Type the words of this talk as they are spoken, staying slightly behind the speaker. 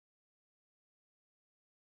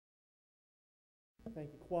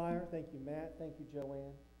Thank you, choir. Thank you, Matt. Thank you,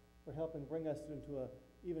 Joanne, for helping bring us into an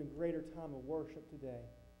even greater time of worship today,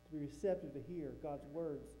 to be receptive to hear God's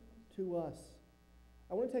words to us.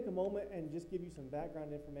 I want to take a moment and just give you some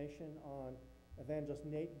background information on Evangelist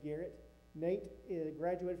Nate Garrett. Nate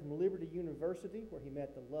graduated from Liberty University, where he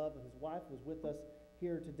met the love of his wife, who is with us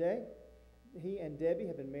here today. He and Debbie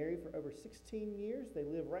have been married for over 16 years. They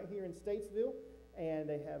live right here in Statesville, and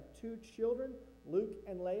they have 2 children, Luke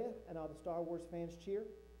and Leia, and all the Star Wars fans cheer.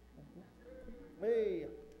 Hey,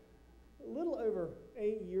 a little over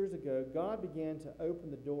 8 years ago, God began to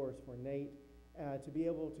open the doors for Nate to be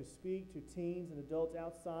able to speak to teens and adults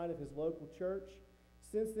outside of his local church.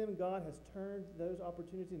 Since then, God has turned those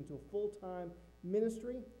opportunities into a full-time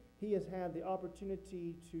ministry. He has had the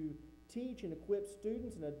opportunity to teach and equip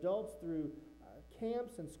students and adults through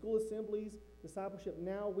camps and school assemblies, discipleship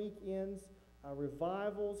now weekends,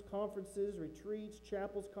 revivals, conferences, retreats,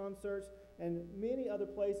 chapels, concerts, and many other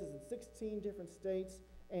places in 16 different states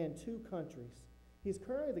and 2 countries. He's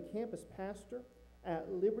currently the campus pastor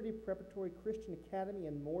at Liberty Preparatory Christian Academy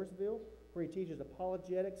in Mooresville, where he teaches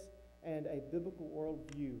apologetics and a biblical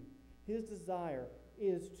worldview. His desire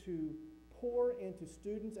is to pour into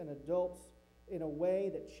students and adults in a way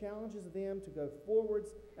that challenges them to go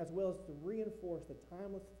forwards, as well as to reinforce the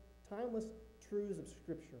timeless truths of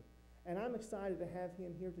Scripture. And I'm excited to have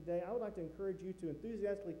him here today. I would like to encourage you to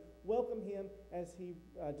enthusiastically welcome him as he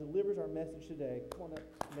delivers our message today. Come on up,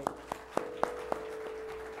 Nate.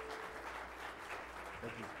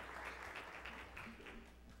 Thank you.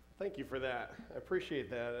 Thank you for that. I appreciate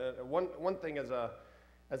that. One thing as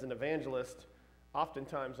an evangelist,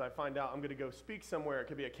 oftentimes I find out I'm going to go speak somewhere. It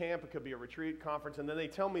could be a camp, it could be a retreat, conference, and then they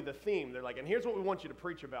tell me the theme. They're like, and here's what we want you to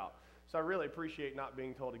preach about. So I really appreciate not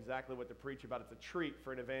being told exactly what to preach about. It's a treat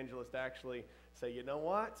for an evangelist to actually say, you know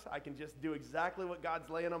what? I can just do exactly what God's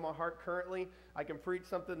laying on my heart currently. I can preach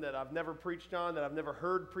something that I've never preached on, that I've never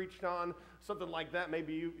heard preached on, something like that.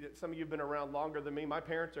 Maybe some of you have been around longer than me. My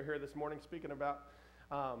parents are here this morning speaking about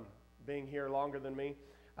being here longer than me.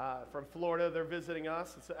 From Florida, they're visiting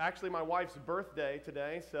us. It's actually my wife's birthday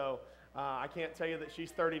today, so I can't tell you that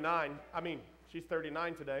she's 39. She's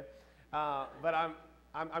 39 today, but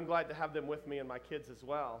I'm glad to have them with me and my kids as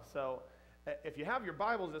well. So if you have your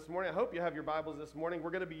Bibles this morning, I hope you have your Bibles this morning.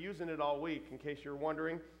 We're going to be using it all week, in case you're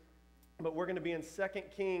wondering. But we're going to be in 2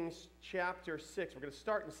 Kings chapter 6. We're going to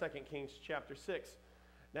start in 2 Kings chapter 6.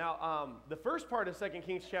 Now, the first part of 2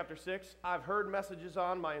 Kings chapter 6, I've heard messages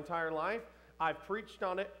on my entire life. I've preached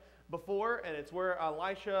on it before, and it's where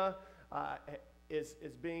Elisha is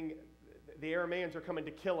being... The Arameans are coming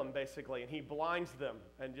to kill him, basically, and he blinds them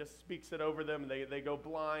and just speaks it over them. They go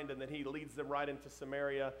blind, and then he leads them right into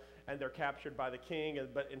Samaria, and they're captured by the king.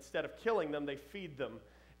 But instead of killing them, they feed them.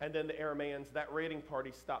 And then the Arameans, that raiding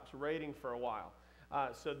party, stops raiding for a while.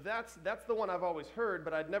 So that's the one I've always heard,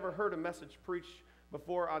 but I'd never heard a message preached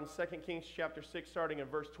before on 2 Kings chapter 6, starting in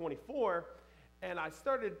verse 24. And I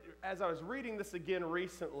started, as I was reading this again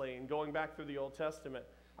recently and going back through the Old Testament,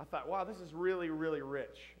 I thought, wow, this is really, really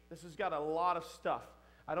rich. This has got a lot of stuff.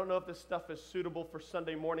 I don't know if this stuff is suitable for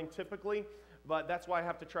Sunday morning typically, but that's why I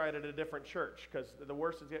have to try it at a different church, because the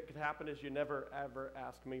worst that could happen is you never, ever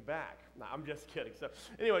ask me back. No, I'm just kidding. So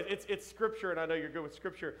anyways, it's Scripture, and I know you're good with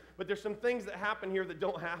Scripture, but there's some things that happen here that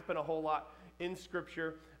don't happen a whole lot in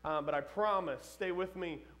Scripture, but I promise, stay with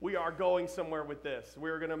me, we are going somewhere with this.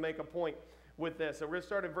 We're going to make a point with this. So we're going to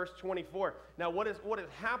start in verse 24. Now, what has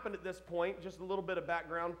happened at this point, just a little bit of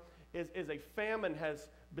background, is a famine has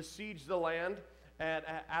besieged the land, and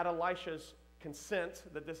at Elisha's consent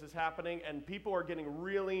that this is happening, and people are getting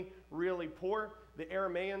really, really poor. The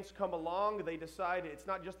Arameans come along. They decide it's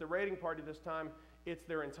not just the raiding party this time, it's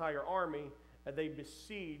their entire army, and they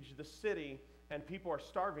besiege the city, and people are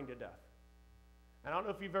starving to death. And I don't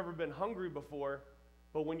know if you've ever been hungry before,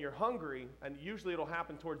 but when you're hungry, and usually it'll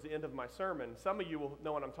happen towards the end of my sermon, some of you will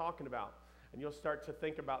know what I'm talking about. And you'll start to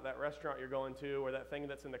think about that restaurant you're going to, or that thing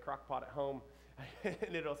that's in the crock pot at home.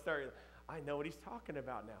 And it'll start, I know what he's talking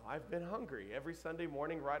about now. I've been hungry every Sunday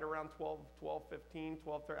morning right around 12:15,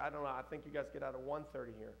 12:30. I don't know. I think you guys get out at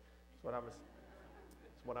 1:30 here. That's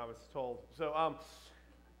what I was told. So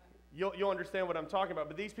you'll understand what I'm talking about.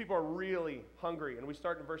 But these people are really hungry. And we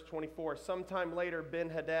start in verse 24. Sometime later,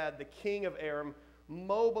 Ben-Hadad, the king of Aram,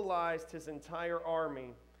 mobilized his entire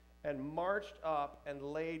army and marched up and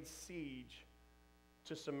laid siege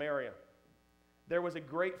to Samaria. There was a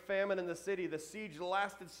great famine in the city. The siege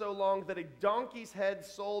lasted so long that a donkey's head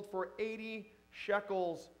sold for 80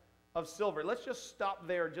 shekels of silver. Let's just stop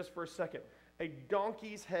there just for a second. A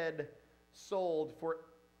donkey's head sold for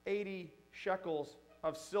 80 shekels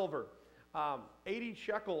of silver. 80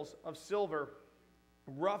 shekels of silver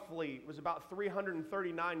roughly was about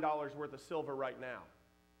 $339 worth of silver right now.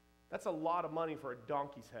 That's a lot of money for a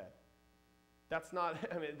donkey's head. That's not,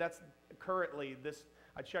 I mean, that's currently this,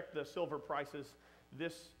 I checked the silver prices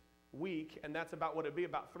this week, and that's about what it'd be,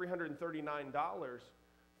 about $339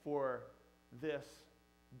 for this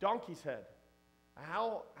donkey's head.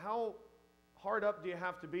 How hard up do you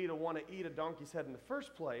have to be to want to eat a donkey's head in the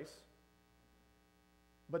first place?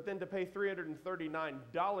 But then to pay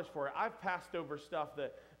 $339 for it. I've passed over stuff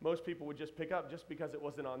that most people would just pick up just because it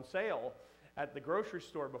wasn't on sale at the grocery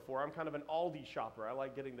store before. I'm kind of an Aldi shopper. I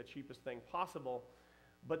like getting the cheapest thing possible.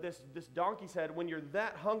 But this donkey's head, when you're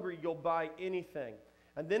that hungry, you'll buy anything.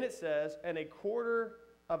 And then it says, and a quarter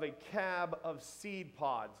of a cab of seed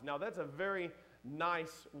pods. Now that's a very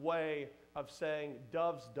nice way of saying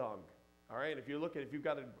dove's dung. All right, if you've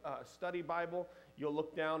got a study Bible, you'll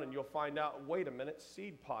look down and you'll find out, wait a minute,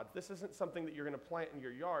 seed pods. This isn't something that you're going to plant in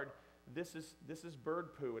your yard. This is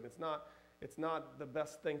bird poo, and it's not the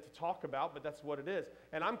best thing to talk about, but that's what it is.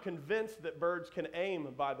 And I'm convinced that birds can aim,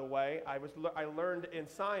 by the way. I learned in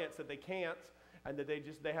science that they can't, and that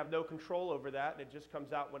they have no control over that, and it just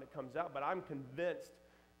comes out when it comes out. But I'm convinced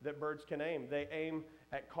that birds can aim. They aim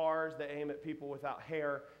at cars. They aim at people without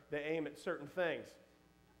hair. They aim at certain things.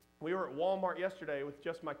 We were at Walmart yesterday with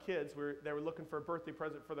just my kids. They were looking for a birthday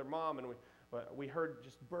present for their mom, and we heard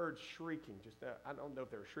just birds shrieking. I don't know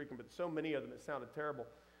if they were shrieking, but so many of them, it sounded terrible.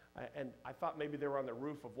 And I thought maybe they were on the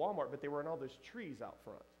roof of Walmart, but they were in all those trees out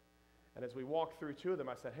front. And as we walked through two of them,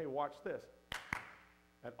 I said, hey, watch this.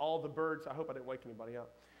 And all the birds, I hope I didn't wake anybody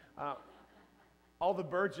up. All the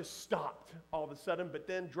birds just stopped all of a sudden, but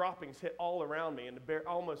then droppings hit all around me, and the bear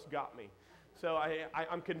almost got me. So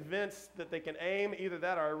I'm convinced that they can aim. Either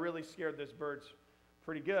that or I really scared those birds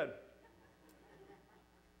pretty good.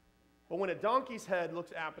 But when a donkey's head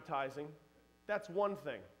looks appetizing, that's one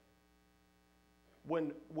thing.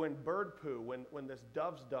 When bird poo, when this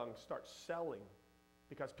dove's dung starts selling,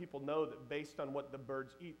 because people know that based on what the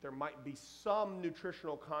birds eat, there might be some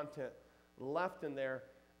nutritional content left in there,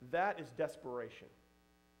 that is desperation.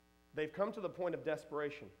 They've come to the point of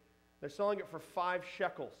desperation. They're selling it for 5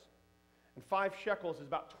 shekels. And 5 shekels is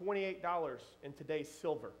about $28 in today's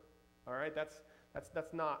silver. All right, that's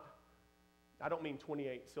not, I don't mean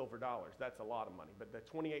 28 silver dollars. That's a lot of money. But the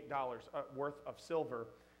 $28 worth of silver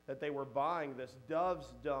that they were buying this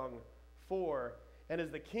dove's dung for. And as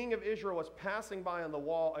the king of Israel was passing by on the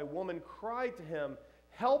wall, a woman cried to him,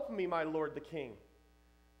 help me, my lord the king.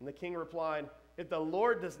 And the king replied, if the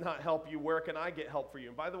Lord does not help you, where can I get help for you?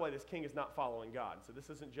 And by the way, this king is not following God. So this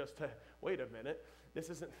isn't just wait a minute. This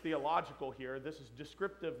isn't theological here. This is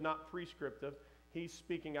descriptive, not prescriptive. He's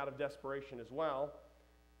speaking out of desperation as well.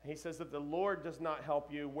 He says, if the Lord does not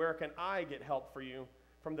help you, where can I get help for you?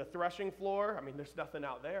 From the threshing floor? I mean, there's nothing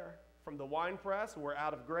out there. From the winepress? We're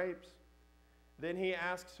out of grapes. Then he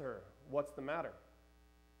asks her, what's the matter?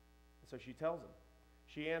 And so she tells him.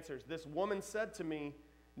 She answers, this woman said to me,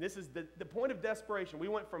 and this is the point of desperation. We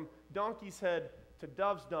went from donkey's head to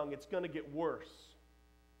dove's dung. It's going to get worse.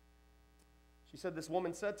 She said, this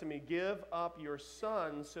woman said to me, give up your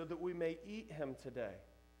son so that we may eat him today,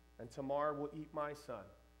 and tomorrow we'll eat my son.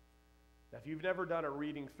 Now, if you've never done a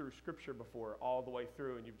reading through Scripture before, all the way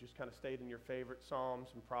through, and you've just kind of stayed in your favorite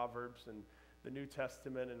Psalms and Proverbs and the New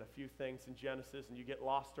Testament and a few things in Genesis, and you get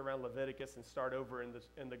lost around Leviticus and start over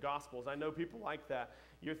in the Gospels, I know people like that.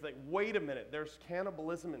 You think, wait a minute, there's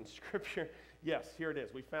cannibalism in Scripture? Yes, here it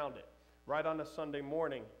is. We found it right on a Sunday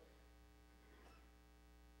morning.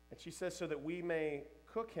 And she says, so that we may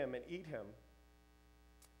cook him and eat him,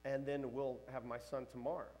 and then we'll have my son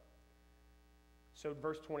tomorrow. So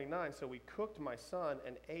verse 29, so we cooked my son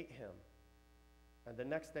and ate him. And the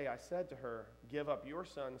next day I said to her, give up your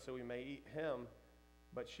son so we may eat him,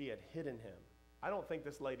 but she had hidden him. I don't think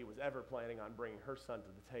this lady was ever planning on bringing her son to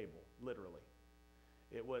the table, literally.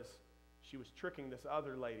 She was tricking this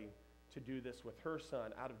other lady to do this with her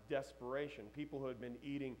son out of desperation. People who had been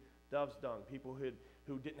eating dove's dung, people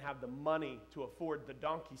who didn't have the money to afford the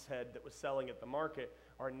donkey's head that was selling at the market,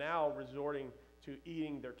 are now resorting to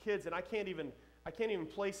eating their kids. And I can't even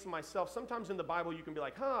place myself. Sometimes in the Bible you can be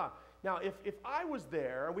like, now if I was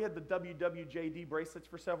there, we had the WWJD bracelets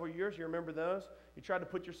for several years. You remember those? You try to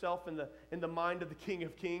put yourself in the mind of the King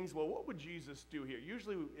of Kings. Well, what would Jesus do here?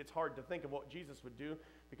 Usually it's hard to think of what Jesus would do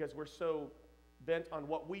because we're so bent on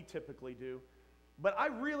what we typically do. But I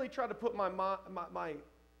really try to put my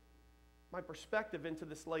perspective into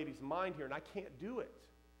this lady's mind here, and I can't do it.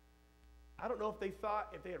 I don't know if they thought,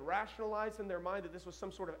 if they had rationalized in their mind that this was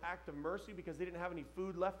some sort of act of mercy because they didn't have any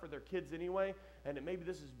food left for their kids anyway, and that maybe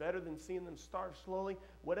this is better than seeing them starve slowly.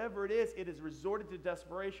 Whatever it has resorted to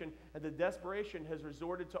desperation, and the desperation has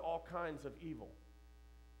resorted to all kinds of evil.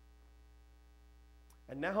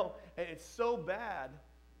 And now, and it's so bad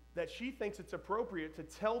that she thinks it's appropriate to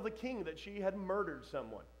tell the king that she had murdered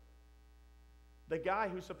someone. The guy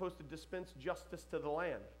who's supposed to dispense justice to the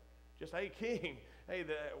land. Just, hey, king, hey,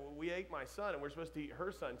 we ate my son, and we're supposed to eat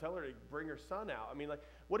her son. Tell her to bring her son out. I mean, like,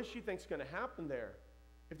 what does she think's going to happen there?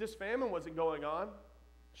 If this famine wasn't going on,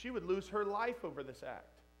 she would lose her life over this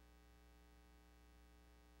act.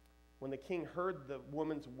 When the king heard the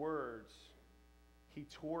woman's words, he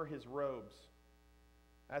tore his robes.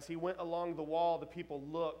 As he went along the wall, the people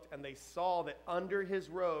looked, and they saw that under his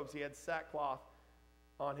robes he had sackcloth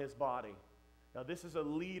on his body. Now, this is a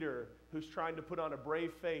leader who's trying to put on a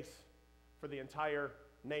brave face for the entire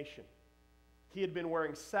nation. He had been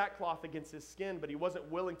wearing sackcloth against his skin, but he wasn't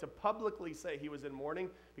willing to publicly say he was in mourning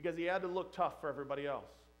because he had to look tough for everybody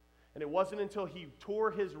else. And it wasn't until he tore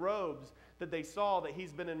his robes that they saw that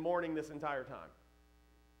he's been in mourning this entire time.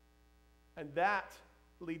 And that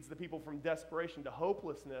leads the people from desperation to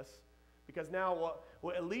hopelessness, because now,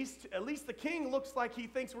 at least the king looks like he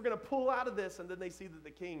thinks we're going to pull out of this, and then they see that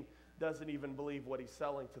the king doesn't even believe what he's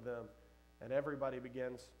selling to them, and everybody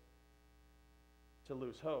begins to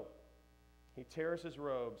lose hope. He tears his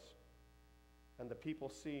robes, and the people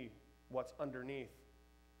see what's underneath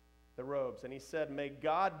the robes. And he said, "May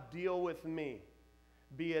God deal with me,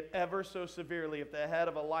 be it ever so severely, if the head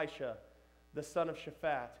of Elisha, the son of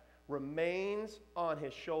Shaphat, remains on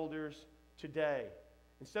his shoulders today."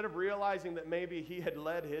 Instead of realizing that maybe he had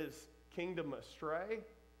led his kingdom astray,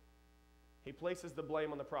 he places the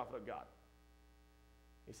blame on the prophet of God.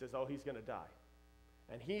 He says, oh, he's going to die.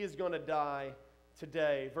 And he is going to die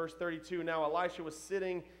today. Verse 32, now Elisha was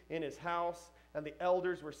sitting in his house, and the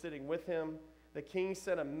elders were sitting with him. The king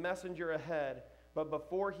sent a messenger ahead, but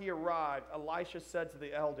before he arrived, Elisha said to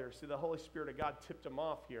the elders, see, the Holy Spirit of God tipped him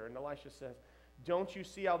off here, and Elisha says, don't you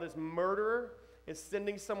see how this murderer is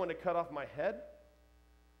sending someone to cut off my head?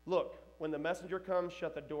 Look, when the messenger comes,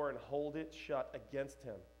 shut the door and hold it shut against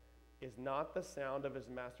him. Is not the sound of his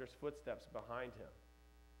master's footsteps behind him?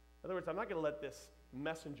 In other words, I'm not going to let this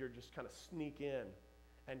messenger just kind of sneak in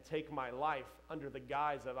and take my life under the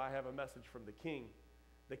guise of I have a message from the king.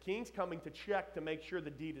 The king's coming to check to make sure the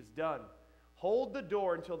deed is done. Hold the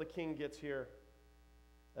door until the king gets here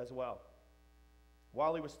as well.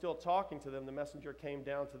 While he was still talking to them, the messenger came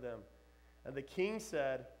down to them. And the king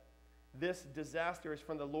said, this disaster is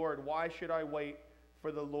from the Lord. Why should I wait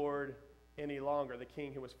for the Lord any longer? The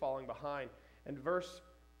king who was falling behind. And verse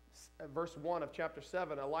 1 of chapter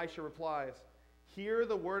 7, Elisha replies, hear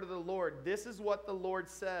the word of the Lord. This is what the Lord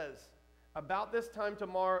says. About this time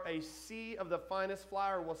tomorrow, a sea of the finest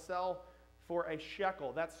flour will sell for a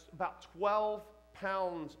shekel. That's about 12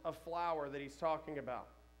 pounds of flour that he's talking about.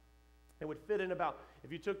 It would fit in about,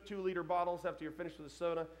 if you took 2-liter bottles after you're finished with the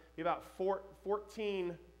soda, be about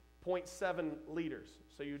 14.7 liters.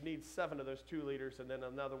 So you'd need 7 of those 2 liters and then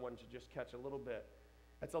another one to just catch a little bit.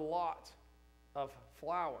 That's a lot of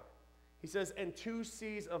flour. He says, and 2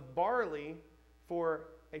 seahs of barley for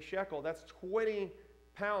a shekel. That's 20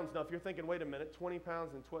 pounds. Now, if you're thinking, wait a minute, 20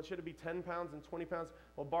 pounds and 12, should it be 10 pounds and 20 pounds?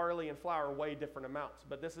 Well, barley and flour are way different amounts.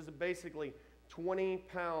 But this is basically 20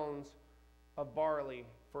 pounds of barley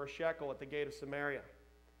for a shekel at the gate of Samaria.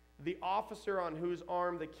 The officer on whose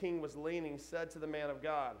arm the king was leaning said to the man of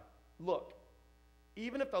God, look,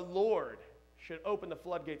 even if the Lord should open the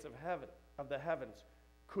floodgates of the heavens,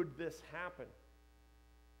 could this happen?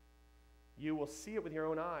 You will see it with your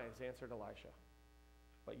own eyes, answered Elisha,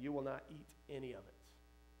 but you will not eat any of it.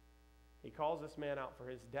 He calls this man out for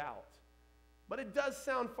his doubt. But it does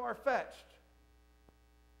sound far-fetched.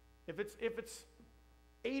 If it's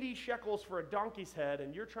 80 shekels for a donkey's head,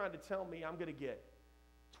 and you're trying to tell me I'm going to get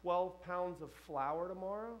 12 pounds of flour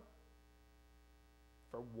tomorrow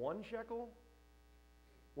for 1 shekel?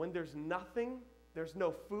 When there's nothing, there's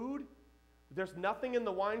no food, there's nothing in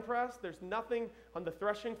the wine press, there's nothing on the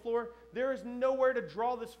threshing floor, there is nowhere to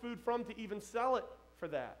draw this food from to even sell it for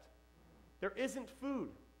that. There isn't food.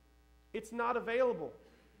 It's not available.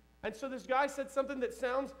 And so this guy said something that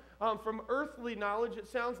sounds, from earthly knowledge,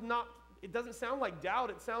 it doesn't sound like doubt,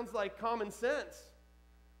 it sounds like common sense.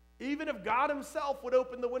 Even if God himself would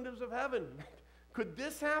open the windows of heaven, could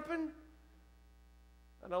this happen?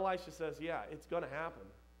 And Elisha says, yeah, it's going to happen.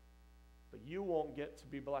 But you won't get to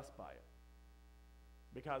be blessed by it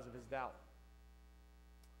because of his doubt.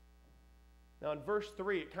 Now in verse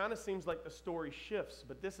 3, it kind of seems like the story shifts,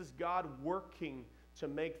 but this is God working to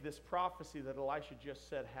make this prophecy that Elisha just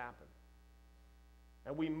said happen.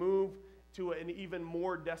 And we move to an even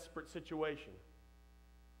more desperate situation.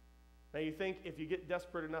 Now you think if you get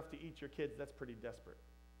desperate enough to eat your kids, that's pretty desperate.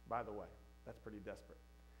 By the way, that's pretty desperate.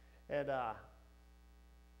 And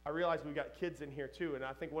I realize we've got kids in here too, and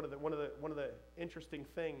I think one of the interesting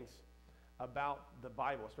things about the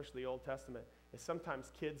Bible, especially the Old Testament, is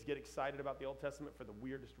sometimes kids get excited about the Old Testament for the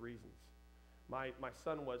weirdest reasons. My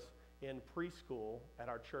son was in preschool at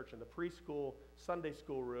our church, in the preschool Sunday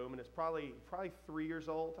school room, and it's probably 3 years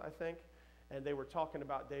old, I think, and they were talking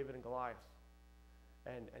about David and Goliath,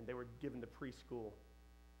 and they were given the preschool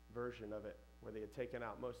version of it, where they had taken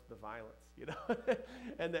out most of the violence, you know.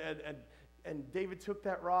 and David took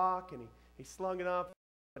that rock, and he slung it up,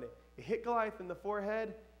 and it hit Goliath in the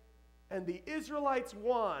forehead, and the Israelites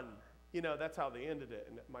won. You know, that's how they ended it.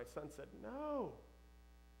 And my son said, no,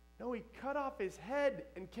 he cut off his head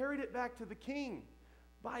and carried it back to the king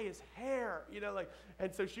by his hair, you know, like,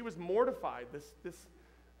 and so she was mortified. This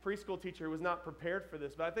preschool teacher was not prepared for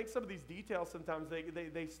this, but I think some of these details sometimes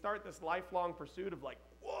they start this lifelong pursuit of like,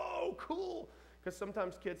 whoa, cool, because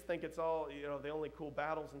sometimes kids think it's all, you know, the only cool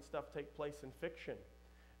battles and stuff take place in fiction.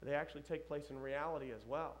 They actually take place in reality as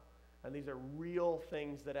well, and these are real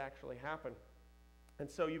things that actually happen. And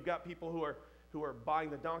so you've got people who are buying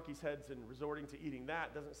the donkey's heads and resorting to eating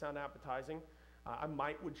that. Doesn't sound appetizing. I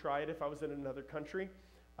would try it if I was in another country.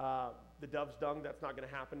 The dove's dung, that's not going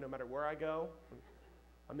to happen no matter where I go.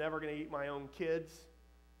 I'm never going to eat my own kids.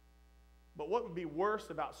 But what would be worse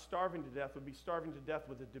about starving to death would be starving to death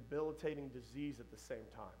with a debilitating disease at the same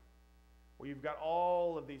time, where you've got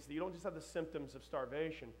all of these. You don't just have the symptoms of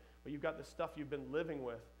starvation, but you've got the stuff you've been living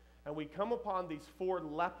with. And we come upon these 4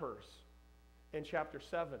 lepers in chapter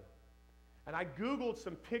 7. And I Googled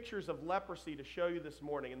some pictures of leprosy to show you this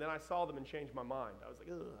morning, and then I saw them and changed my mind. I was like,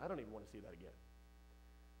 ugh, I don't even want to see that again.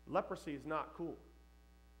 Leprosy is not cool.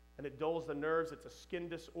 And it dulls the nerves. It's a skin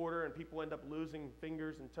disorder, and people end up losing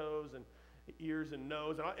fingers and toes and ears and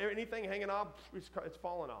nose. And anything hanging off, it's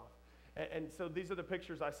falling off. And so these are the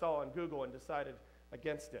pictures I saw on Google and decided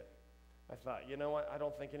against it. I thought, you know what? I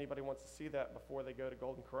don't think anybody wants to see that before they go to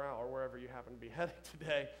Golden Corral or wherever you happen to be heading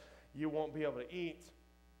today. You won't be able to eat.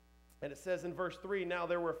 And it says in verse 3, now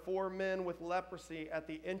there were 4 men with leprosy at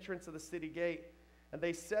the entrance of the city gate, and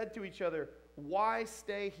they said to each other, why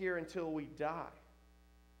stay here until we die?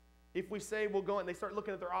 If we say we'll go, and they start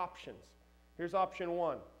looking at their options. Here's option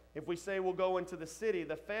 1. If we say we'll go into the city,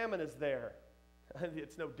 the famine is there.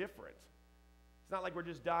 It's no different. It's not like we're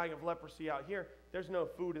just dying of leprosy out here. There's no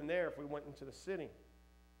food in there if we went into the city.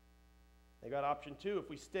 They got option 2. If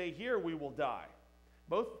we stay here, we will die.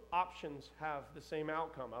 Both options have the same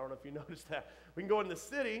outcome. I don't know if you noticed that. We can go in the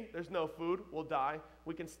city, there's no food, we'll die.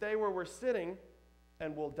 We can stay where we're sitting,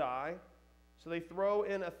 and we'll die. So they throw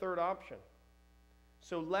in a third option.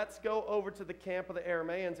 So let's go over to the camp of the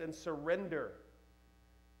Arameans and surrender.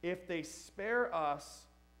 If they spare us,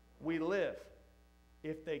 we live.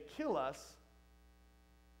 If they kill us,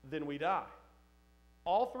 then we die.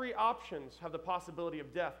 All 3 options have the possibility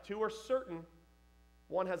of death. 2 are certain.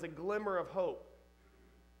 1 has a glimmer of hope.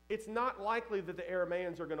 It's not likely that the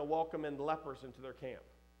Arameans are going to welcome in lepers into their camp.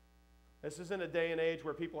 This isn't a day and age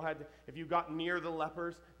where people had to, if you got near the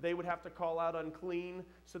lepers, they would have to call out unclean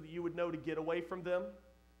so that you would know to get away from them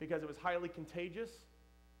because it was highly contagious.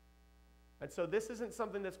 And so this isn't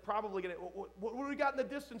something that's probably going to, what do we got in the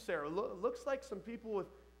distance there? Looks like some people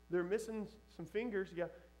they're missing some fingers.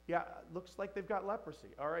 Yeah, looks like they've got leprosy.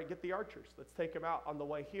 All right, get the archers. Let's take them out on the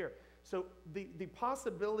way here. So the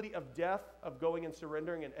possibility of death, of going and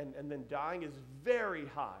surrendering and then dying is very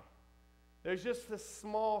high. There's just this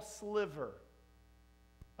small sliver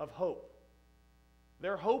of hope.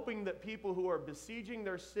 They're hoping that people who are besieging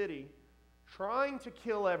their city, trying to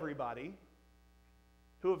kill everybody,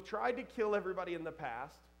 who have tried to kill everybody in the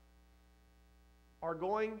past, are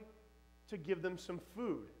going to give them some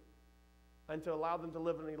food and to allow them to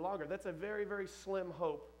live any longer. That's a very, very slim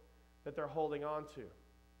hope that they're holding on to.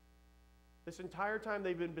 This entire time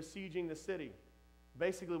they've been besieging the city.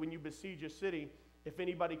 Basically, when you besiege a city, if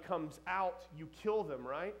anybody comes out, you kill them,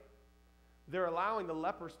 right? They're allowing the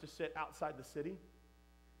lepers to sit outside the city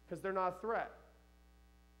because they're not a threat.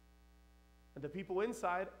 And the people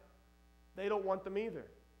inside, they don't want them either.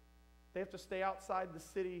 They have to stay outside the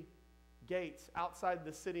city gates, outside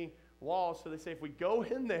the city walls. So they say, if we go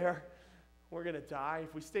in there, we're going to die.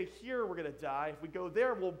 If we stay here, we're going to die. If we go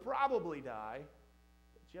there, we'll probably die.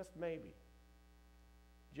 But just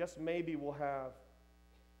maybe we'll have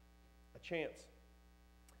a chance.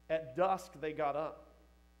 At dusk, they got up,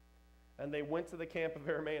 and they went to the camp of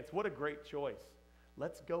Arameans. What a great choice.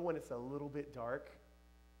 Let's go when it's a little bit dark,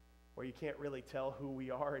 where you can't really tell who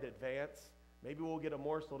we are in advance. Maybe we'll get a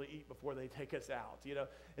morsel to eat before they take us out.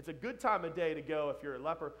 It's a good time of day to go if you're a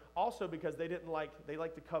leper. Also because they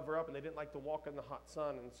like to cover up and they didn't like to walk in the hot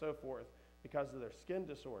sun and so forth because of their skin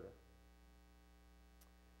disorder.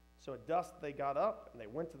 So at dusk they got up and they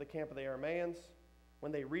went to the camp of the Arameans.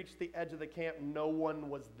 When they reached the edge of the camp, no one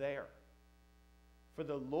was there. For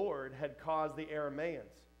the Lord had caused the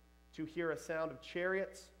Arameans to hear a sound of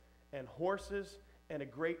chariots and horses and a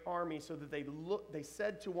great army, so that they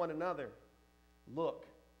said to one another, "Look,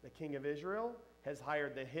 the king of Israel has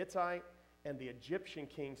hired the Hittite and the Egyptian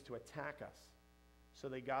kings to attack us." So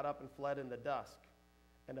they got up and fled in the dusk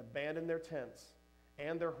and abandoned their tents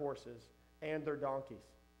and their horses and their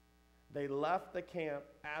donkeys. They left the camp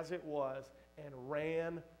as it was and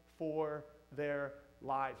ran for their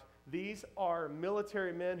lives. These are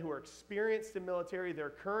military men who are experienced in military. They're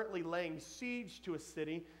currently laying siege to a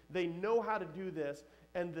city. They know how to do this.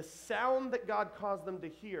 And the sound that God caused them to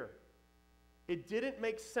hear, it didn't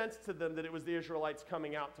make sense to them that it was the Israelites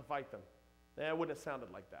coming out to fight them. It wouldn't have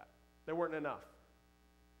sounded like that. There weren't enough.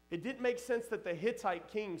 It didn't make sense that the Hittite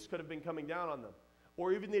kings could have been coming down on them,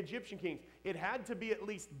 or even the Egyptian kings. It had to be at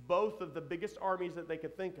least both of the biggest armies that they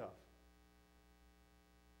could think of.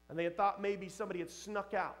 And they had thought maybe somebody had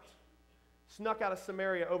snuck out of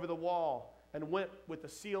Samaria over the wall and went with the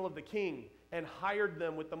seal of the king and hired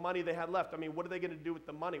them with the money they had left. I mean, what are they going to do with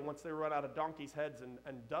the money once they run out of donkeys' heads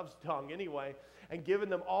and dove's dung anyway? And given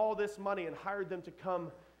them all this money and hired them to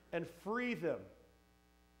come and free them.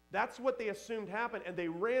 That's what they assumed happened, and they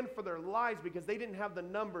ran for their lives because they didn't have the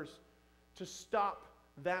numbers to stop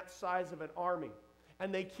that size of an army.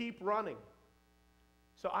 And they keep running.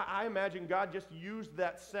 So I imagine God just used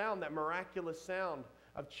that sound, that miraculous sound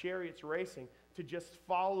of chariots racing, to just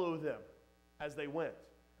follow them as they went.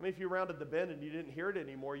 I mean, if you rounded the bend and you didn't hear it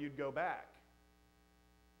anymore, you'd go back.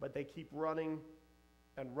 But they keep running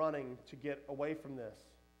and running to get away from this.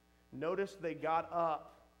 Notice they got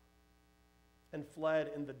up and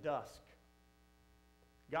fled in the dusk.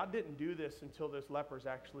 God didn't do this until those lepers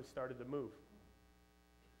actually started to move.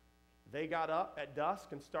 They got up at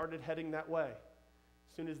dusk and started heading that way.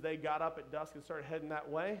 As soon as they got up at dusk and started heading that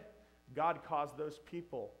way, God caused those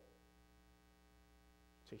people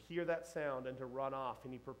to hear that sound and to run off.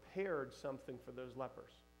 And he prepared something for those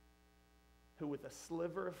lepers who, with a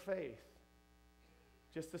sliver of faith,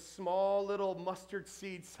 just a small little mustard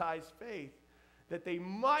seed sized faith, that they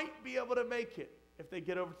might be able to make it if they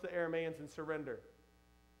get over to the Arameans and surrender.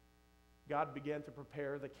 God began to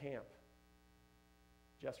prepare the camp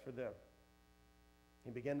just for them.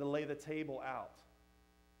 He began to lay the table out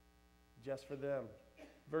just for them.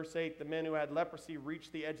 Verse 8, the men who had leprosy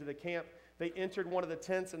reached the edge of the camp. They entered one of the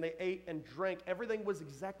tents and they ate and drank. Everything was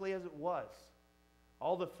exactly as it was.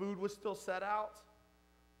 All the food was still set out.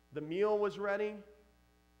 The meal was ready.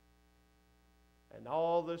 And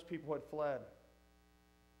all those people had fled.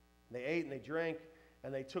 They ate and they drank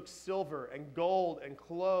and they took silver and gold and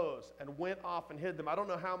clothes and went off and hid them. I don't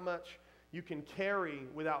know how much you can carry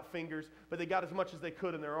without fingers, but they got as much as they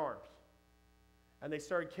could in their arms. And they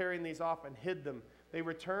started carrying these off and hid them. They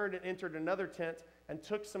returned and entered another tent and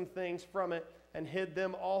took some things from it and hid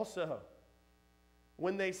them also.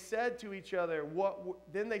 When they said to each other, what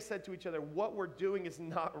we're doing is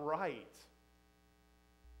not right.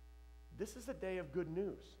 This is a day of good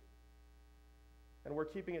news. And we're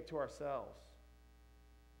keeping it to ourselves.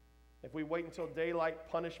 If we wait until daylight,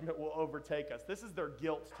 punishment will overtake us. This is their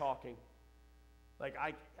guilt talking. Like,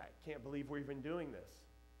 I can't believe we're even doing this.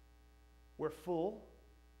 We're full.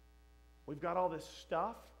 We've got all this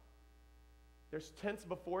stuff. There's tents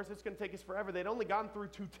before us. It's going to take us forever. They'd only gone through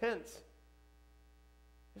 2 tents.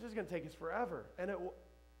 This is going to take us forever. And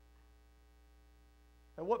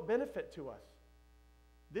what benefit to us?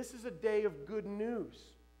 This is a day of good news.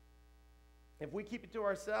 If we keep it to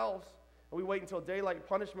ourselves and we wait until daylight,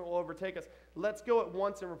 punishment will overtake us. Let's go at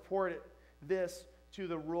once and report this to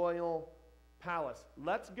the royal palace.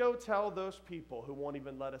 Let's go tell those people who won't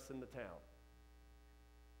even let us in the town.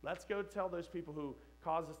 Let's go tell those people who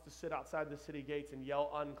cause us to sit outside the city gates and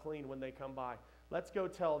yell unclean when they come by. Let's go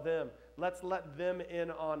tell them. Let's let them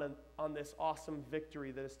in on this awesome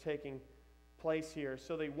victory that is taking place here.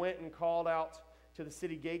 So they went and called out to the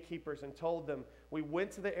city gatekeepers and told them, we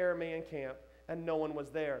went to the Aramean camp and no one was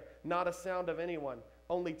there. Not a sound of anyone.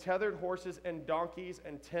 Only tethered horses and donkeys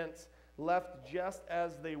and tents left just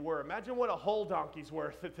as they were. Imagine what a whole donkey's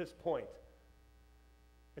worth at this point.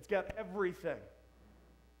 It's got everything.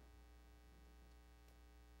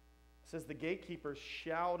 It says the gatekeepers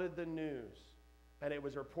shouted the news, and it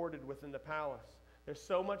was reported within the palace. There's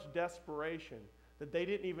so much desperation that they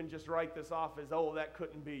didn't even just write this off as, oh, that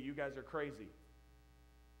couldn't be. You guys are crazy.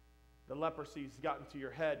 The leprosy's gotten to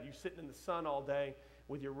your head. You sitting in the sun all day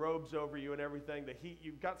with your robes over you and everything. The heat,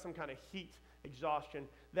 you've got some kind of heat exhaustion.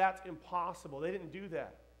 That's impossible. They didn't do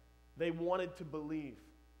that. They wanted to believe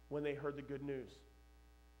when they heard the good news.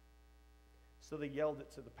 So they yelled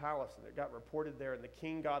it to the palace, and it got reported there. And the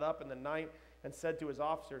king got up in the night and said to his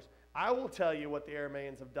officers, I will tell you what the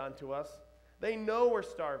Arameans have done to us. They know we're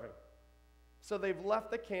starving. So they've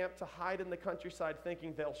left the camp to hide in the countryside,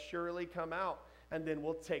 thinking they'll surely come out, and then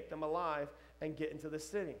we'll take them alive and get into the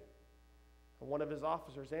city. And one of his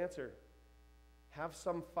officers answered, have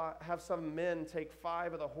some men take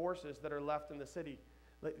 5 of the horses that are left in the city.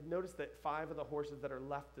 Notice that 5 of the horses that are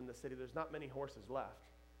left in the city, there's not many horses left.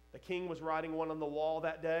 The king was riding one on the wall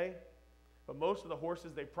that day, but most of the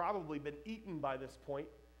horses, they've probably been eaten by this point,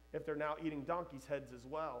 if they're now eating donkeys' heads as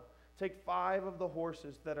well. Take 5 of the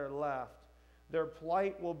horses that are left. Their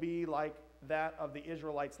plight will be like that of the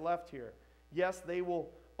Israelites left here. Yes, they will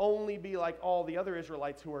only be like all the other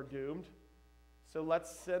Israelites who are doomed. So let's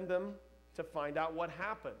send them to find out what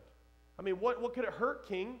happened. I mean, what could it hurt,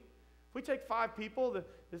 king? If we take 5 people,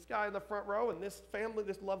 this guy in the front row and this family,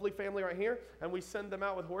 this lovely family right here, and we send them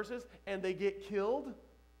out with horses and they get killed,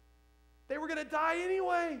 they were going to die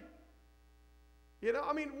anyway. You know,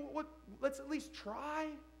 I mean, let's at least try.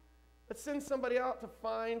 Let's send somebody out to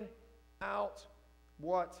find out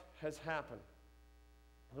what has happened.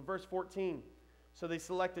 Verse 14, so they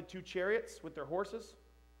selected 2 chariots with their horses,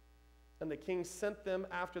 and the king sent them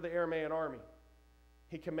after the Aramean army.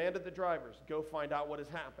 He commanded the drivers, go find out what has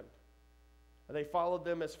happened. And they followed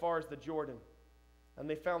them as far as the Jordan, and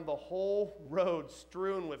they found the whole road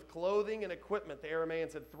strewn with clothing and equipment the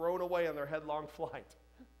Arameans had thrown away on their headlong flight.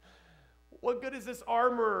 What good is this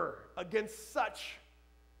armor against such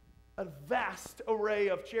a vast array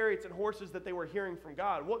of chariots and horses that they were hearing from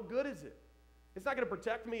God? What good is it? It's not going to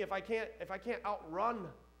protect me if I can't outrun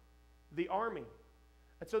the army.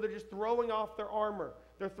 And so they're just throwing off their armor.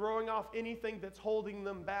 They're throwing off anything that's holding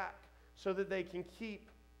them back so that they can keep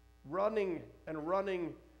running and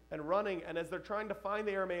running and running. And as they're trying to find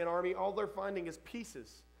the Aramean army, all they're finding is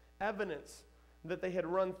pieces, evidence that they had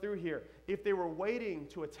run through here. If they were waiting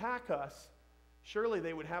to attack us, surely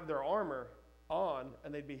they would have their armor on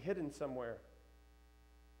and they'd be hidden somewhere.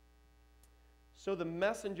 So the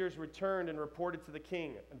messengers returned and reported to the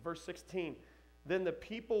king. In verse 16, then the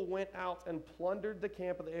people went out and plundered the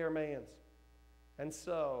camp of the Arameans. And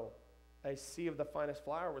so a seah of the finest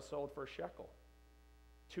flour was sold for a shekel.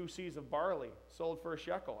 2 seahs of barley sold for a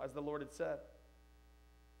shekel, as the Lord had said.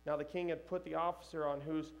 Now the king had put the officer on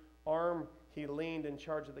whose arm he leaned in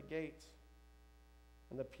charge of the gates.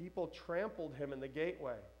 And the people trampled him in the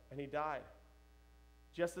gateway, and he died.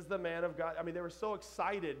 Just as the man of God, I mean, they were so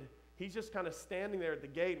excited. He's just kind of standing there at the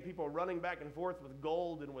gate, and people are running back and forth with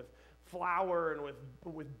gold and with flour and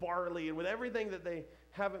with barley and with everything that they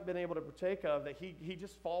haven't been able to partake of, that he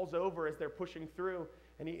just falls over as they're pushing through,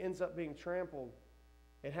 and he ends up being trampled.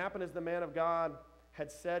 It happened as the man of God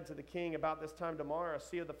had said to the king, about this time tomorrow, a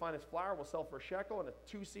seah of the finest flour will sell for a shekel, and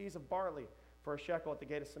 2 seahs of barley for a shekel at the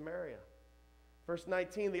gate of Samaria. Verse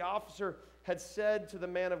 19, the officer had said to the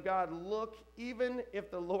man of God, look, even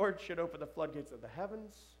if the Lord should open the floodgates of the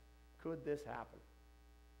heavens, could this happen?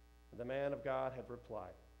 And the man of God had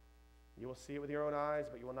replied, you will see it with your own eyes,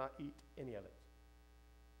 but you will not eat any of it.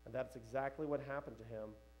 And that's exactly what happened to him,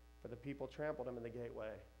 for the people trampled him in the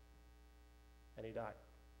gateway, and he died.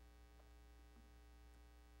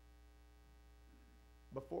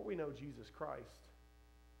 Before we know Jesus Christ,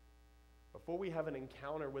 before we have an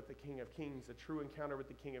encounter with the King of Kings, a true encounter with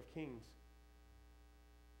the King of Kings,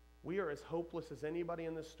 we are as hopeless as anybody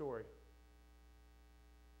in this story.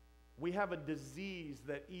 We have a disease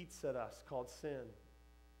that eats at us called sin.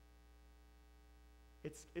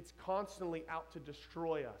 It's constantly out to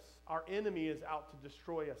destroy us. Our enemy is out to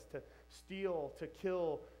destroy us, to steal, to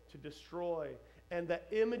kill, to destroy. And the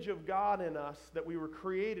image of God in us that we were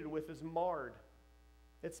created with is marred.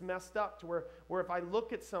 It's messed up to where if I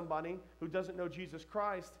look at somebody who doesn't know Jesus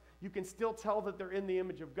Christ, you can still tell that they're in the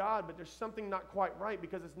image of God, but there's something not quite right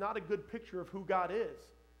because it's not a good picture of who God is.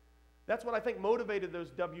 That's what I think motivated those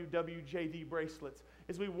WWJD bracelets,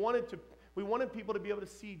 is we wanted people to be able to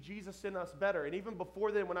see Jesus in us better. And even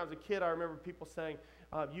before then, when I was a kid, I remember people saying,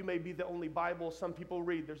 you may be the only Bible some people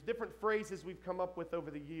read. There's different phrases we've come up with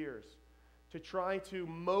over the years to try to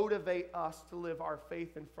motivate us to live our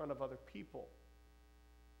faith in front of other people.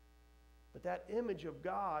 But that image of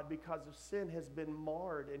God, because of sin, has been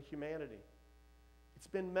marred in humanity. It's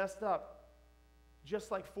been messed up.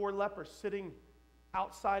 Just like 4 lepers sitting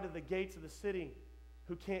outside of the gates of the city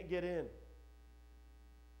who can't get in.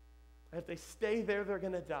 And if they stay there, they're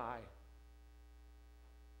going to die.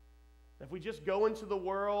 If we just go into the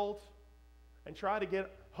world and try to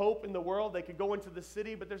get hope in the world, they could go into the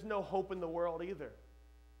city, but there's no hope in the world either.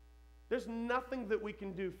 There's nothing that we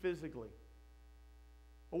can do physically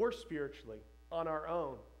or spiritually on our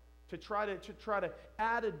own to try to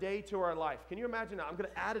add a day to our life. Can you imagine that? I'm going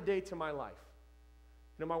to add a day to my life.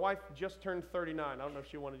 You know, my wife just turned 39. I don't know if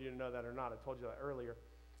she wanted you to know that or not. I told you that earlier.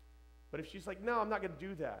 But if she's like, no, I'm not going to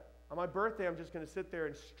do that. On my birthday, I'm just going to sit there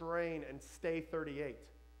and strain and stay 38.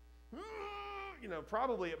 You know,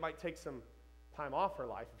 probably it might take some time off her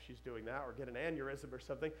life if she's doing that or get an aneurysm or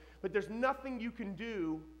something. But there's nothing you can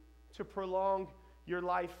do to prolong your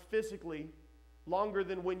life physically longer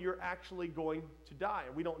than when you're actually going to die.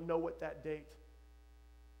 And we don't know what that date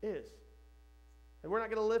is. And we're not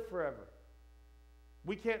going to live forever.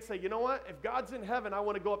 We can't say, you know what? If God's in heaven, I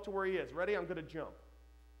want to go up to where he is. Ready? I'm going to jump.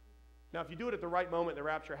 Now, if you do it at the right moment, the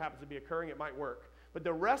rapture happens to be occurring, it might work. But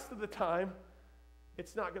the rest of the time,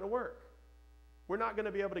 it's not going to work. We're not going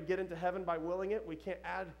to be able to get into heaven by willing it. We can't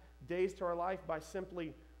add days to our life by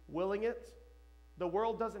simply willing it. The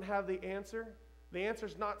world doesn't have the answer. The answer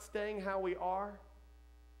is not staying how we are.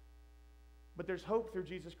 But there's hope through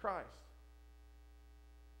Jesus Christ.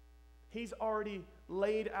 He's already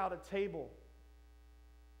laid out a table.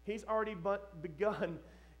 He's already begun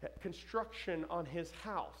construction on his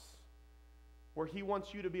house where he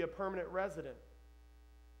wants you to be a permanent resident.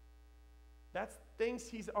 That's things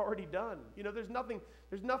he's already done. You know, there's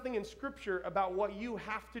nothing in Scripture about what you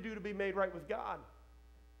have to do to be made right with God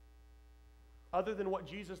other than what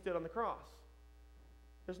Jesus did on the cross.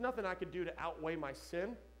 There's nothing I could do to outweigh my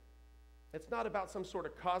sin. It's not about some sort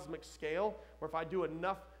of cosmic scale where if I do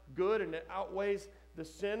enough good and it outweighs the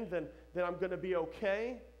sin, then I'm going to be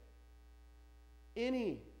okay.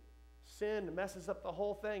 Any sin messes up the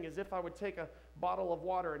whole thing, as if I would take a bottle of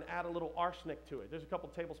water and add a little arsenic to it. There's a couple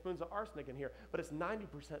tablespoons of arsenic in here, but it's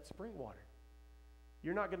 90% spring water.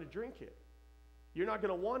 You're not going to drink it. You're not going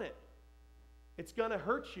to want it. It's going to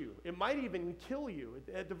hurt you. It might even kill you.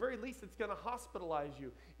 At the very least, it's going to hospitalize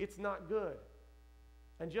you. It's not good.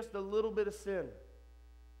 And just a little bit of sin.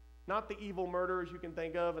 Not the evil murderers you can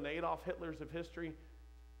think of and the Adolf Hitlers of history.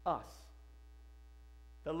 Us.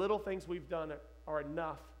 The little things we've done are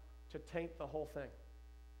enough to taint the whole thing,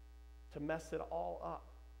 to mess it all up.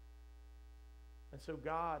 And so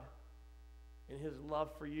God, in his love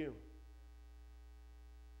for you,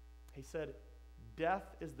 he said,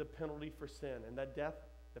 death is the penalty for sin. And that death,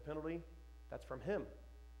 the penalty, that's from him.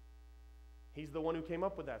 He's the one who came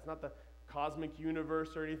up with that. It's not the cosmic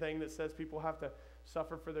universe or anything that says people have to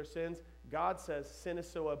suffer for their sins. God says sin is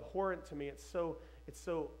so abhorrent to me. It's so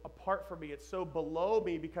apart from me. It's so below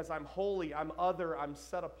me because I'm holy, I'm other, I'm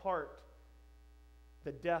set apart.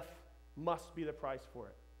 That death must be the price for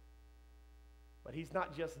it. But he's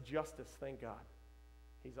not just justice, thank God.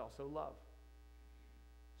 He's also love.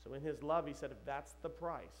 So in his love, he said, if that's the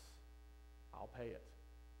price, I'll pay it.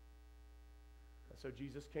 And so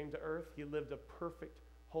Jesus came to earth. He lived a perfect,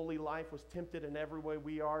 holy life, was tempted in every way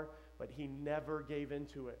we are, but he never gave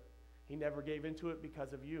into it. He never gave into it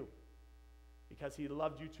because of you. Because he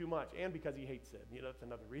loved you too much, and because he hates sin. You know, that's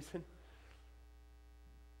another reason.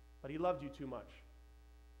 But he loved you too much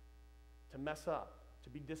to mess up, to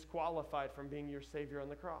be disqualified from being your Savior on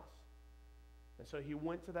the cross. And so he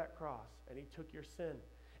went to that cross, and he took your sin.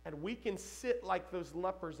 And we can sit like those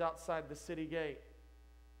lepers outside the city gate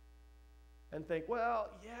and think, well,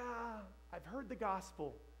 yeah, I've heard the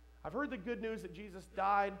gospel. I've heard the good news that Jesus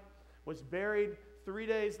died, was buried. 3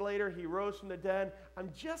 days later, he rose from the dead.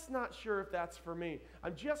 I'm just not sure if that's for me.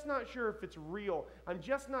 I'm just not sure if it's real. I'm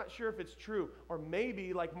just not sure if it's true. Or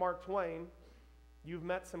maybe, like Mark Twain, you've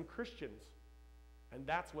met some Christians, and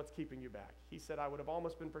that's what's keeping you back. He said, I would have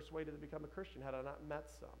almost been persuaded to become a Christian had I not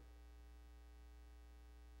met some.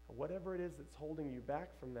 Whatever it is that's holding you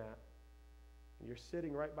back from that, and you're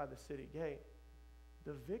sitting right by the city gate,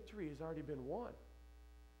 the victory has already been won.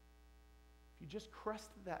 If you just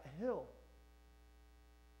crested that hill,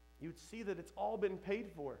 you'd see that it's all been paid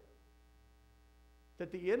for.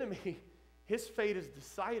 That the enemy, his fate is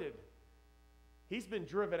decided. He's been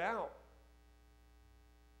driven out.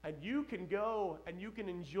 And you can go and you can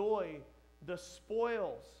enjoy the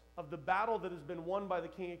spoils of the battle that has been won by the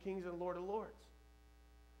King of Kings and Lord of Lords.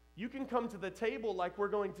 You can come to the table like we're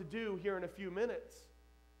going to do here in a few minutes.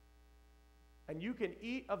 And you can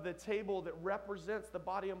eat of the table that represents the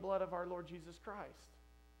body and blood of our Lord Jesus Christ.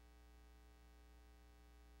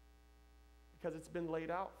 Because it's been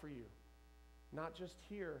laid out for you. Not just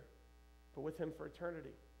here, but with him for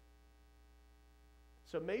eternity.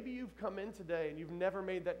 So maybe you've come in today and you've never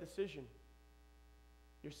made that decision.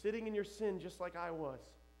 You're sitting in your sin just like I was.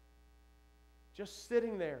 Just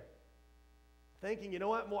sitting there thinking, you know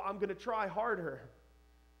what? Well, I'm going to try harder.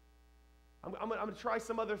 I'm going to try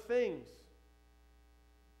some other things.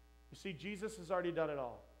 You see, Jesus has already done it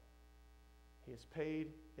all. He has paid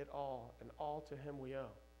it all, and all to him we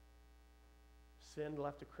owe. Sin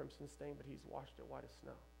left a crimson stain, but he's washed it white as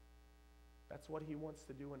snow. That's what he wants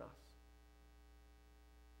to do in us.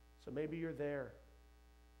 So maybe you're there,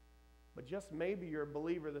 but just maybe you're a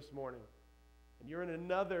believer this morning, and you're in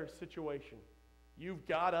another situation. You've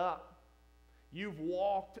got up. You've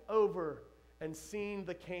walked over and seen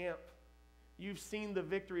the camp. You've seen the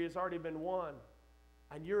victory has already been won,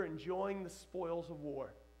 and you're enjoying the spoils of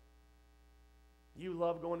war. You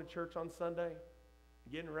love going to church on Sunday,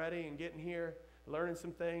 getting ready and getting here, learning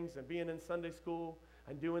some things and being in Sunday school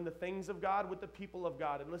and doing the things of God with the people of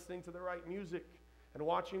God and listening to the right music and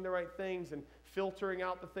watching the right things and filtering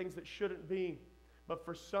out the things that shouldn't be. But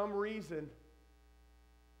for some reason,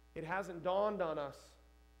 it hasn't dawned on us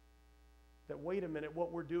that, wait a minute,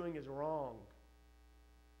 what we're doing is wrong.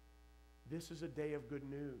 This is a day of good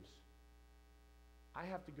news. I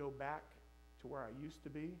have to go back to where I used to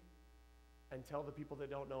be and tell the people that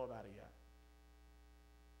don't know about it yet.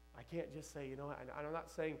 I can't just say, I'm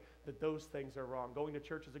not saying that those things are wrong. Going to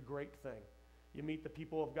church is a great thing. You meet the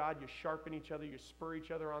people of God, you sharpen each other, you spur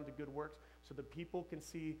each other on to good works so that people can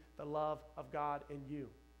see the love of God in you.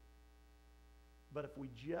 But if we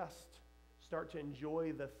just start to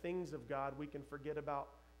enjoy the things of God, we can forget about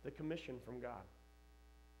the commission from God.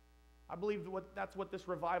 I believe that's what this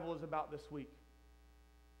revival is about this week.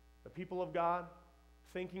 The people of God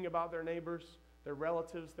thinking about their neighbors, their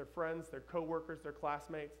relatives, their friends, their coworkers, their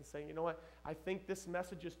classmates, and saying, you know what, I think this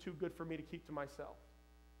message is too good for me to keep to myself.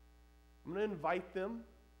 I'm going to invite them,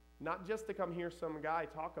 not just to come hear some guy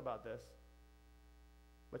talk about this,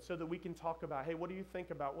 but so that we can talk about, hey, what do you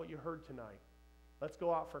think about what you heard tonight? Let's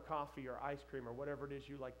go out for coffee or ice cream or whatever it is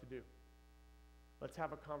you like to do. Let's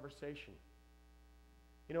have a conversation.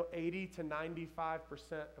 80 to 95%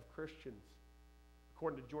 of Christians,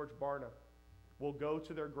 according to George Barna, will go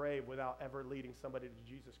to their grave without ever leading somebody to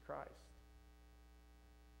Jesus Christ.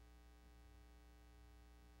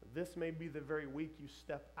 This may be the very week you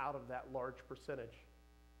step out of that large percentage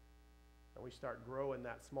and we start growing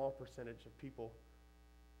that small percentage of people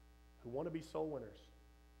who want to be soul winners,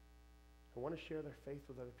 who want to share their faith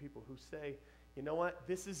with other people, who say, you know what,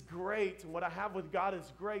 this is great and what I have with God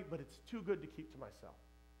is great, but it's too good to keep to myself.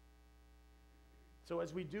 So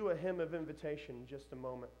as we do a hymn of invitation in just a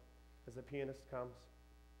moment, as the pianist comes,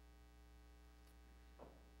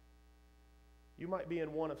 you might be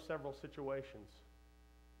in one of several situations.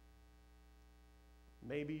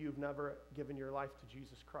 Maybe you've never given your life to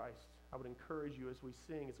Jesus Christ. I would encourage you as we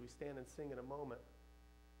stand and sing in a moment,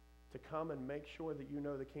 to come and make sure that you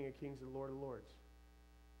know the King of Kings and Lord of Lords.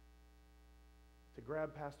 To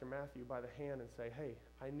grab Pastor Matthew by the hand and say, hey,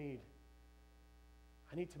 I need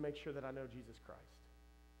to make sure that I know Jesus Christ.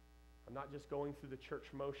 I'm not just going through the church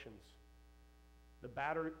motions. The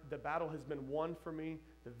battle has been won for me.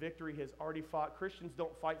 The victory has already fought. Christians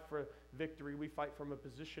don't fight for victory. We fight from a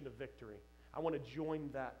position of victory. I want to join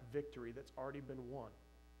that victory that's already been won.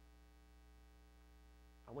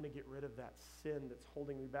 I want to get rid of that sin that's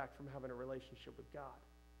holding me back from having a relationship with God.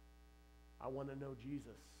 I want to know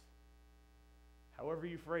Jesus. However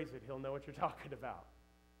you phrase it, he'll know what you're talking about.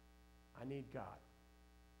 I need God.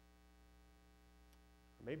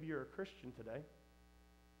 Maybe you're a Christian today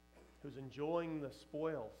who's enjoying the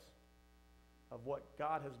spoils of what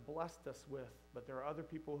God has blessed us with, but there are other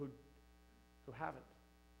people who haven't.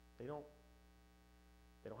 They don't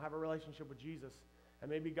have a relationship with Jesus. And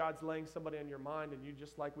maybe God's laying somebody on your mind, and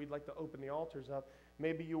we'd like to open the altars up.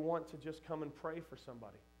 Maybe you want to just come and pray for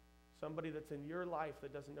somebody that's in your life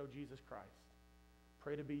that doesn't know Jesus Christ.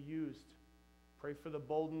 Pray to be used. Pray for the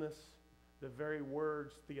boldness, the very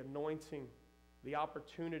words, the anointing, the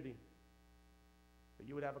opportunity that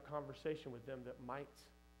you would have a conversation with them that might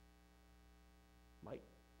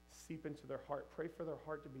seep into their heart. Pray for their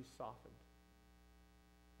heart to be softened.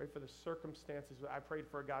 Pray for the circumstances. I prayed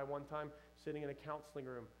for a guy one time sitting in a counseling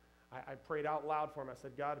room. I prayed out loud for him. I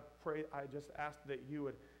said, God, I just asked that you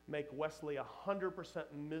would make Wesley 100%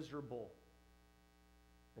 miserable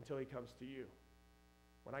until he comes to you.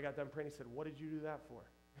 When I got done praying, he said, what did you do that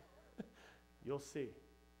for? You'll see.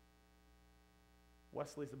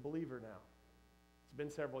 Wesley's a believer now. It's been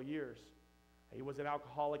several years. He was an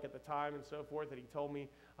alcoholic at the time and so forth, and he told me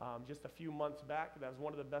just a few months back that was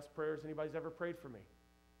one of the best prayers anybody's ever prayed for me.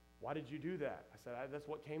 Why did you do that? I said, that's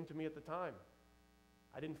what came to me at the time.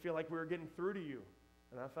 I didn't feel like we were getting through to you.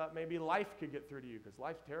 And I thought maybe life could get through to you, because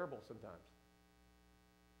life's terrible sometimes.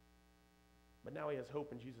 but now he has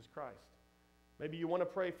hope in Jesus Christ. Maybe you want to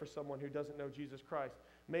pray for someone who doesn't know Jesus Christ.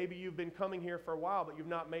 Maybe you've been coming here for a while, but you've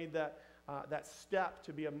not made that step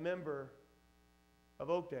to be a member of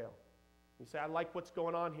Oakdale. You say, I like what's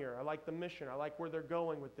going on here. I like the mission. I like where they're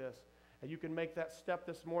going with this. And you can make that step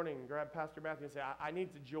this morning and grab Pastor Matthew and say, I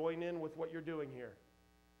need to join in with what you're doing here.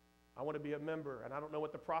 I want to be a member. And I don't know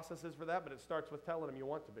what the process is for that, but it starts with telling him you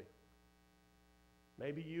want to be.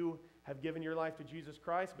 Maybe you have given your life to Jesus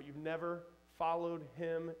Christ, but you've never followed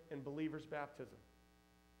him in believer's baptism.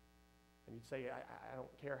 And you'd say, I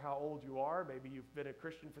don't care how old you are. Maybe you've been a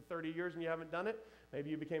Christian for 30 years and you haven't done it. Maybe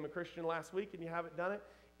you became a Christian last week and you haven't done it.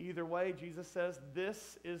 Either way, Jesus says,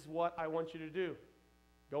 this is what I want you to do.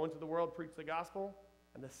 Go into the world, preach the gospel.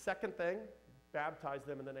 And the second thing, baptize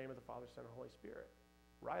them in the name of the Father, Son, and Holy Spirit.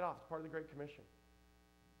 Right off, it's part of the Great Commission.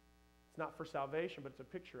 It's not for salvation, but it's a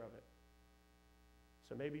picture of it.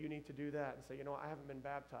 So maybe you need to do that and say, you know, I haven't been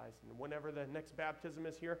baptized. And whenever the next baptism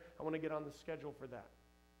is here, I want to get on the schedule for that.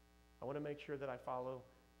 I want to make sure that I follow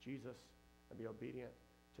Jesus and be obedient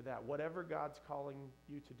to that. Whatever God's calling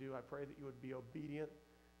you to do, I pray that you would be obedient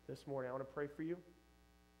this morning. I want to pray for you.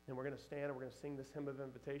 And we're going to stand and we're going to sing this hymn of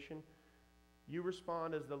invitation. You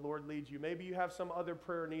respond as the Lord leads you. Maybe you have some other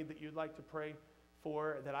prayer need that you'd like to pray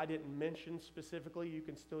for that I didn't mention specifically. You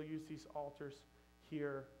can still use these altars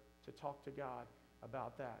here to talk to God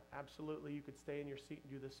about that. Absolutely, you could stay in your seat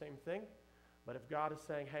and do the same thing. But if God is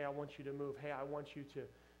saying, hey, I want you to move. Hey, I want you to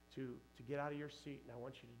get out of your seat and I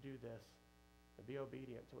want you to do this. And be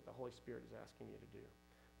obedient to what the Holy Spirit is asking you to do.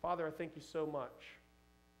 Father, I thank you so much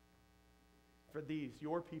for these,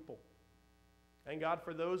 your people. And God,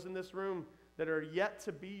 for those in this room that are yet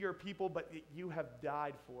to be your people, but that you have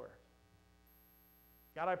died for.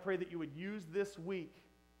 God, I pray that you would use this week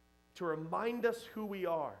to remind us who we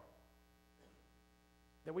are.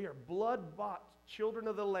 That we are blood-bought children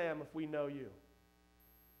of the Lamb if we know you.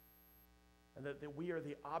 And that we are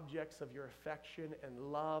the objects of your affection and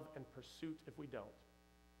love and pursuit if we don't.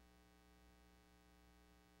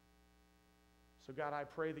 So God, I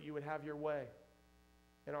pray that you would have your way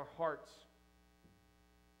in our hearts,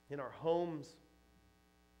 in our homes,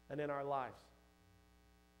 and in our lives.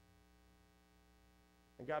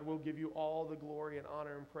 And God, we'll give you all the glory and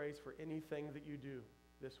honor and praise for anything that you do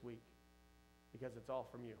this week, because it's all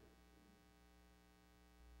from you.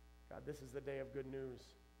 God, this is the day of good news.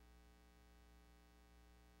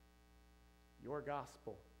 Your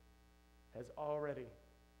gospel has already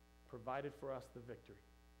provided for us the victory.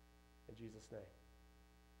 In Jesus' name,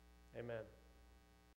 amen.